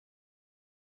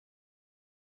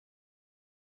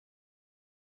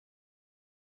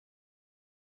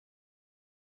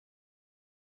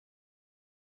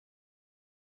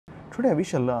Today we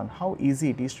shall learn how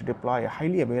easy it is to deploy a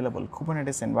highly available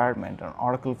Kubernetes environment on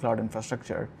Oracle Cloud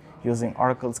Infrastructure using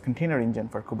Oracle's Container Engine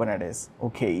for Kubernetes,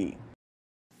 OKE.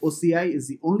 OCI is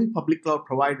the only public cloud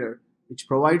provider which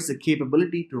provides the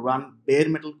capability to run bare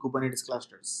metal Kubernetes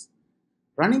clusters.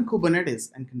 Running Kubernetes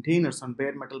and containers on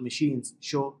bare metal machines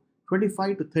show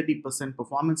 25 to 30%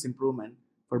 performance improvement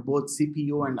for both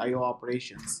CPU and I/O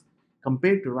operations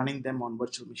compared to running them on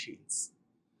virtual machines.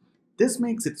 This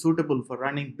makes it suitable for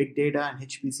running big data and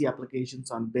HPC applications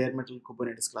on bare metal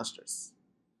Kubernetes clusters.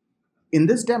 In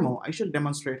this demo, I shall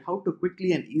demonstrate how to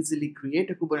quickly and easily create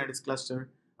a Kubernetes cluster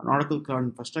on Oracle Cloud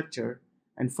Infrastructure,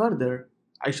 and further,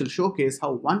 I shall showcase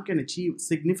how one can achieve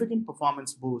significant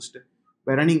performance boost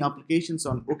by running applications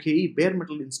on OKE bare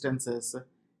metal instances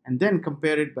and then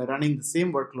compare it by running the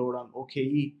same workload on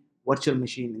OKE virtual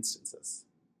machine instances.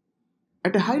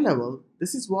 At a high level,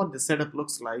 this is what the setup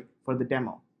looks like for the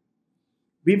demo.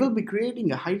 We will be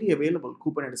creating a highly available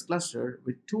Kubernetes cluster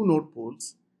with 2 node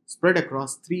pools spread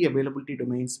across 3 availability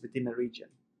domains within a region.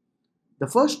 The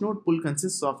first node pool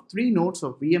consists of 3 nodes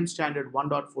of VM standard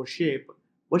 1.4 shape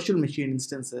virtual machine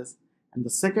instances, and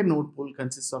the second node pool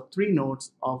consists of 3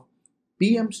 nodes of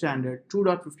VM standard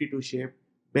 2.52 shape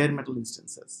bare metal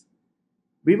instances.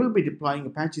 We will be deploying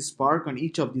Apache Spark on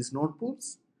each of these node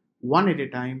pools, one at a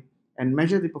time, and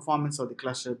measure the performance of the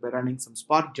cluster by running some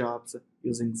Spark jobs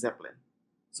using Zeppelin.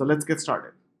 So let's get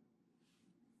started.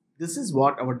 This is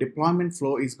what our deployment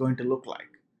flow is going to look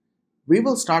like. We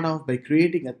will start off by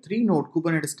creating a 3-node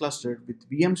Kubernetes cluster with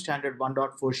VM standard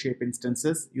 1.4 shape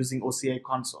instances using OCI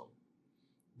console.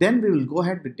 Then we will go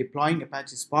ahead with deploying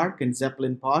Apache Spark and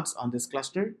Zeppelin pods on this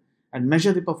cluster and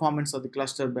measure the performance of the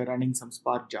cluster by running some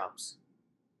Spark jobs.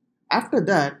 After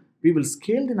that, we will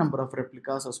scale the number of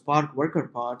replicas of Spark worker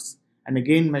pods and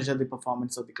again measure the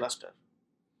performance of the cluster.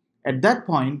 At that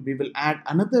point, we will add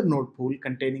another node pool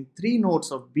containing 3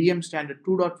 nodes of VM standard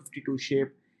 2.52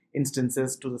 shape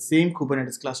instances to the same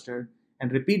Kubernetes cluster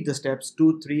and repeat the steps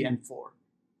 2, 3, and 4.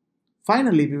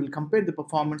 Finally, we will compare the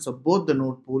performance of both the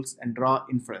node pools and draw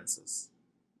inferences.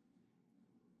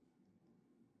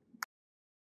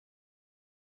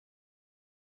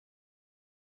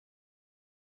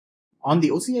 On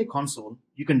the OCI console,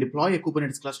 you can deploy a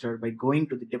Kubernetes cluster by going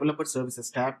to the Developer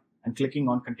Services tab and clicking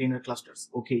on Container Clusters,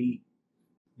 OKE.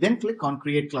 Then click on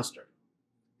Create Cluster.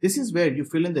 This is where you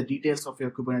fill in the details of your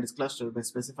Kubernetes cluster by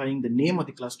specifying the name of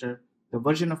the cluster, the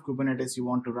version of Kubernetes you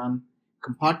want to run,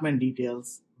 compartment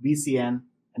details, VCN,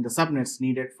 and the subnets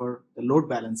needed for the load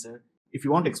balancer if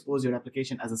you want to expose your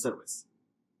application as a service.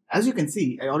 As you can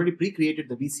see, I already pre-created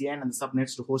the VCN and the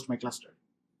subnets to host my cluster.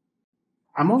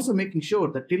 I'm also making sure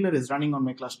that Tiller is running on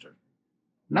my cluster.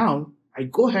 Now, I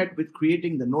go ahead with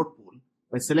creating the node pool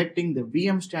by selecting the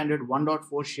VM standard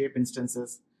 1.4 shape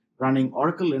instances running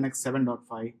Oracle Linux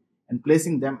 7.5 and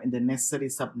placing them in the necessary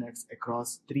subnets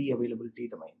across 3 availability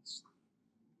domains.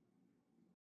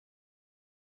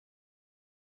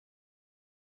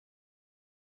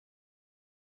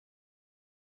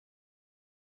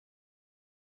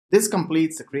 This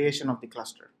completes the creation of the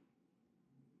cluster.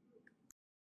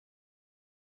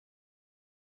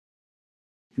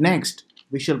 Next,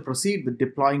 we shall proceed with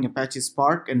deploying Apache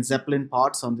Spark and Zeppelin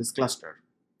pods on this cluster.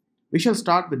 We shall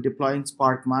start with deploying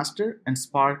Spark Master and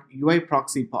Spark UI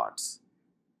Proxy pods.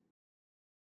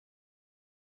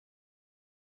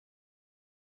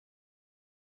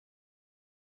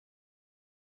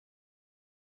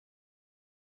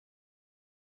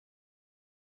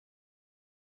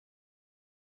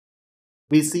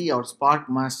 We see our Spark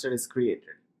Master is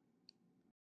created.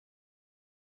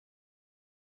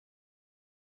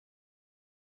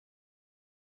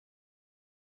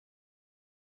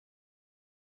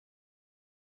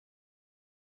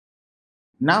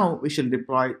 Now we shall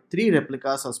deploy 3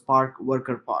 replicas of Spark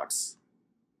worker pods.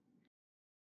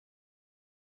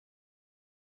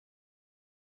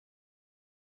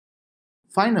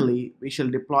 Finally, we shall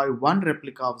deploy 1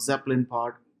 replica of Zeppelin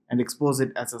pod and expose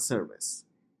it as a service.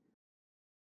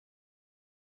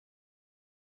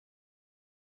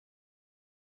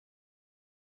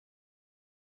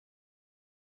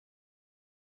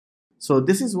 So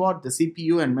this is what the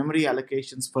CPU and memory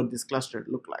allocations for this cluster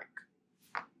look like.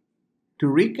 To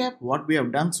recap what we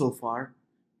have done so far,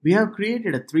 we have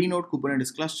created a 3-node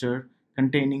Kubernetes cluster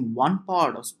containing 1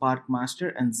 pod of Spark Master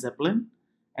and Zeppelin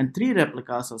and 3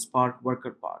 replicas of Spark worker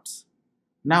pods.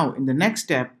 Now, in the next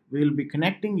step, we will be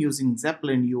connecting using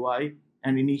Zeppelin UI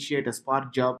and initiate a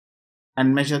Spark job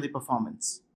and measure the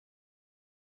performance.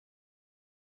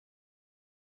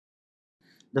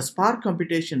 The Spark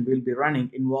computation we'll be running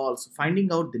involves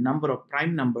finding out the number of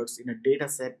prime numbers in a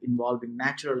dataset involving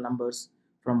natural numbers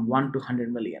from 1 to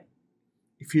 100 million.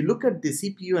 If you look at the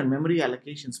CPU and memory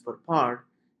allocations per part,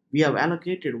 we have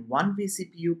allocated 1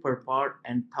 vCPU per part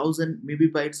and 1000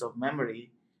 MB of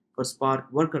memory for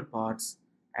Spark worker parts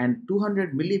and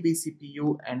 200 milli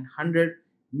vCPU and 100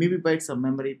 MB of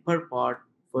memory per part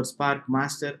for Spark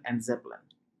Master and Zeppelin.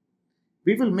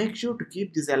 We will make sure to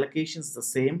keep these allocations the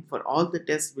same for all the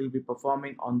tests we'll be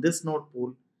performing on this node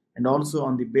pool and also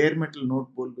on the bare metal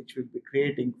node pool which we'll be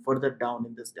creating further down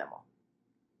in this demo.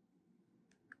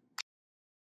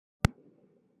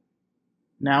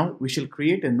 Now we shall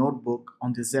create a notebook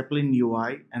on the Zeppelin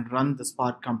UI and run the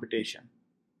Spark computation.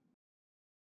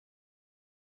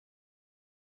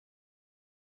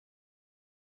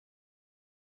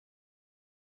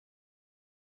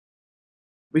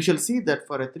 We shall see that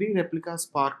for a 3 replica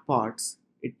Spark parts,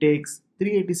 it takes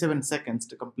 387 seconds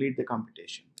to complete the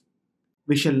computation.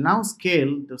 We shall now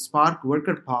scale the Spark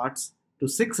worker parts to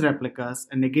 6 replicas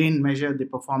and again measure the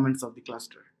performance of the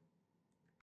cluster.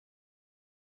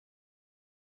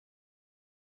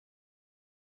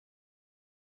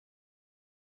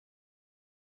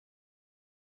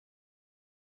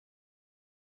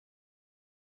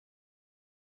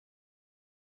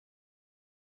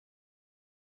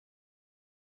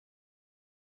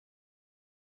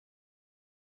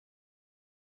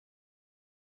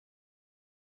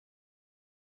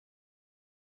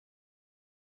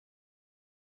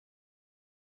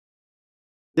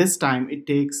 This time it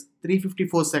takes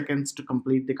 354 seconds to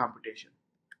complete the computation.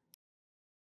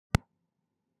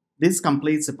 This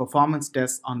completes the performance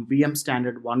test on VM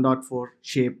standard 1.4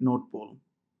 shape node pool.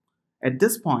 At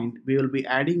this point, we will be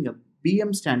adding a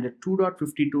VM standard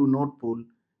 2.52 node pool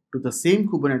to the same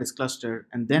Kubernetes cluster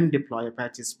and then deploy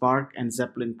Apache Spark and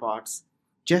Zeppelin pods,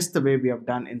 just the way we have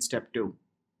done in step 2.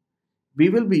 We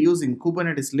will be using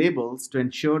Kubernetes labels to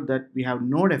ensure that we have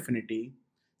node affinity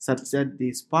such that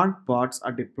the Spark pods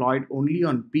are deployed only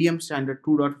on VM standard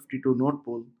 2.52 node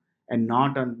pool and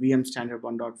not on VM standard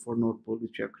 1.4 node pool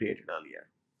which we have created earlier.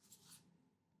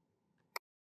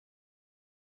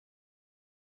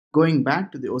 Going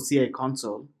back to the OCI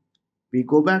console, we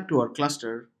go back to our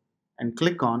cluster and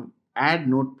click on Add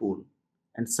Node Pool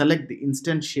and select the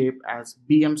instance shape as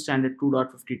VM standard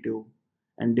 2.52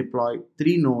 and deploy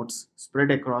 3 nodes spread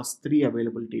across 3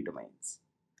 availability domains.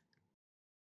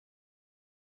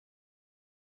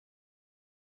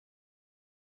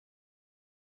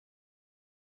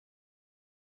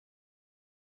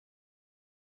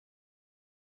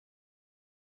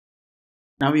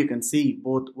 Now you can see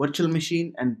both virtual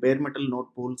machine and bare metal node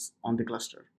pools on the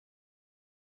cluster.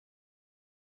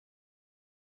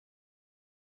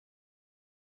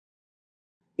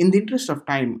 In the interest of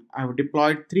time, I have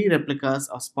deployed 3 replicas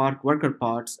of Spark worker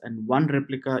parts and 1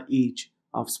 replica each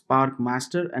of Spark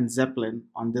Master and Zeppelin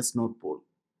on this node pool.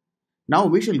 Now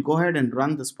we shall go ahead and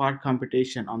run the Spark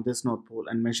computation on this node pool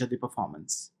and measure the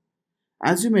performance.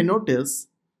 As you may notice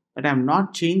that I have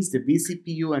not changed the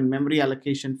vCPU and memory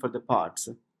allocation for the parts.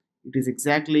 It is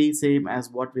exactly same as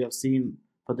what we have seen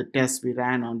for the tests we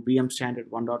ran on VM standard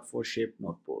 1.4 shape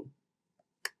node pool.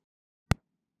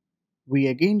 We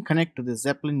again connect to the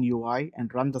Zeppelin UI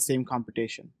and run the same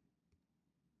computation.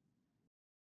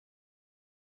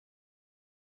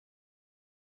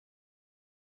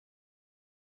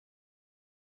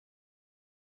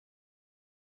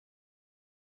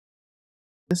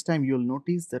 This time you will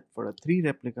notice that for a 3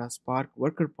 replica Spark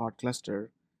worker part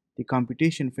cluster, the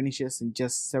computation finishes in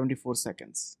just 74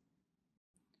 seconds.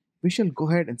 We shall go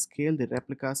ahead and scale the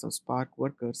replicas of Spark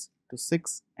workers to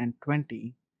 6 and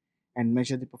 20 and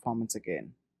measure the performance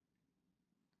again.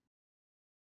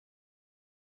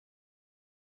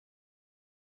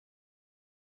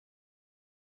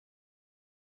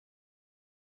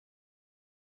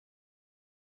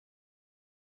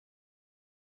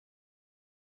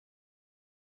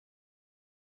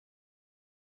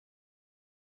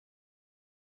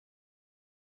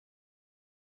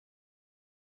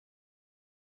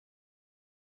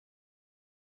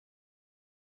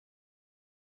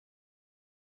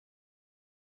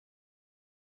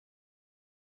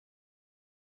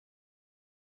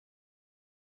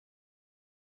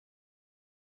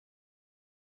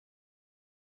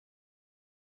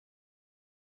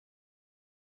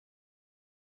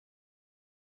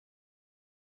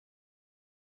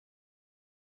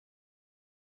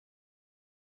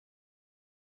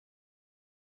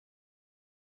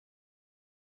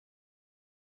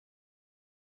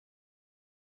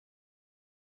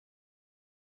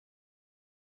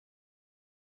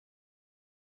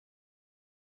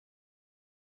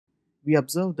 We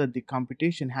observe that the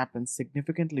computation happens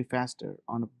significantly faster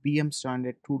on a VM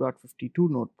standard 2.52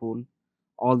 node pool,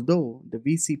 although the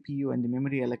vCPU and the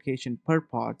memory allocation per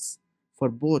pods for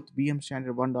both VM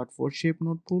standard 1.4 shape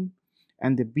node pool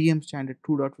and the VM standard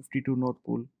 2.52 node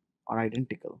pool are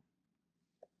identical.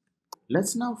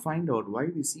 Let's now find out why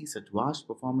we see such vast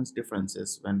performance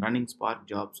differences when running Spark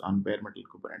jobs on bare metal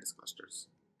Kubernetes clusters.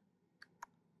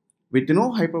 With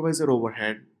no hypervisor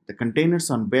overhead, the containers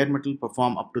on bare metal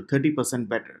perform up to 30%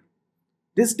 better.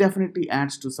 This definitely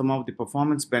adds to some of the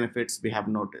performance benefits we have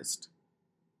noticed.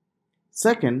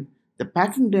 Second, the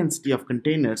packing density of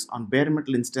containers on bare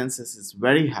metal instances is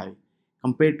very high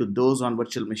compared to those on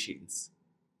virtual machines.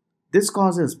 This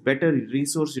causes better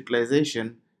resource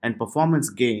utilization and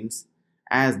performance gains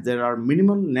as there are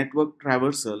minimal network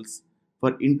traversals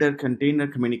for inter-container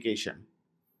communication,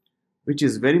 which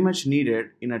is very much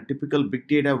needed in a typical big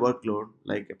data workload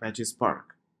like Apache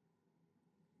Spark.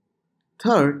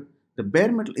 Third, the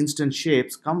bare metal instance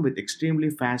shapes come with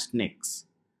extremely fast NICs.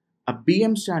 A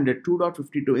BM standard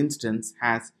 2.52 instance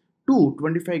has two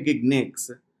 25 gig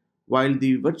NICs, while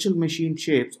the virtual machine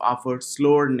shapes offer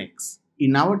slower NICs.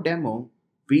 In our demo,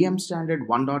 VM standard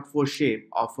 1.4 shape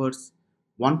offers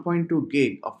 1.2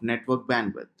 gig of network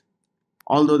bandwidth,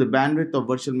 although the bandwidth of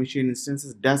virtual machine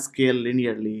instances does scale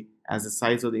linearly as the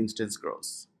size of the instance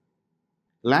grows.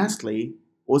 Lastly,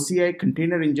 OCI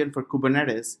Container Engine for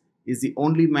Kubernetes is the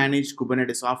only managed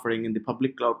Kubernetes offering in the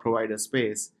public cloud provider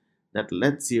space that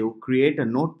lets you create a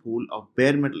node pool of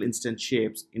bare metal instance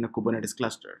shapes in a Kubernetes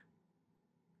cluster.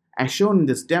 As shown in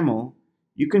this demo,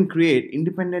 you can create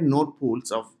independent node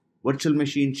pools of virtual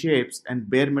machine shapes and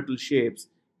bare metal shapes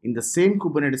in the same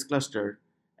Kubernetes cluster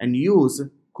and use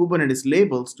Kubernetes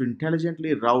labels to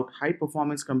intelligently route high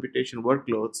performance computation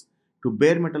workloads to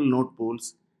bare metal node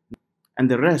pools and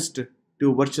the rest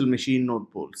to virtual machine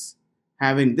node pools.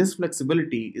 Having this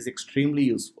flexibility is extremely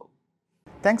useful.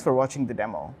 Thanks for watching the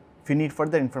demo. If you need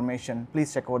further information,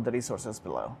 please check out the resources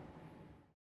below.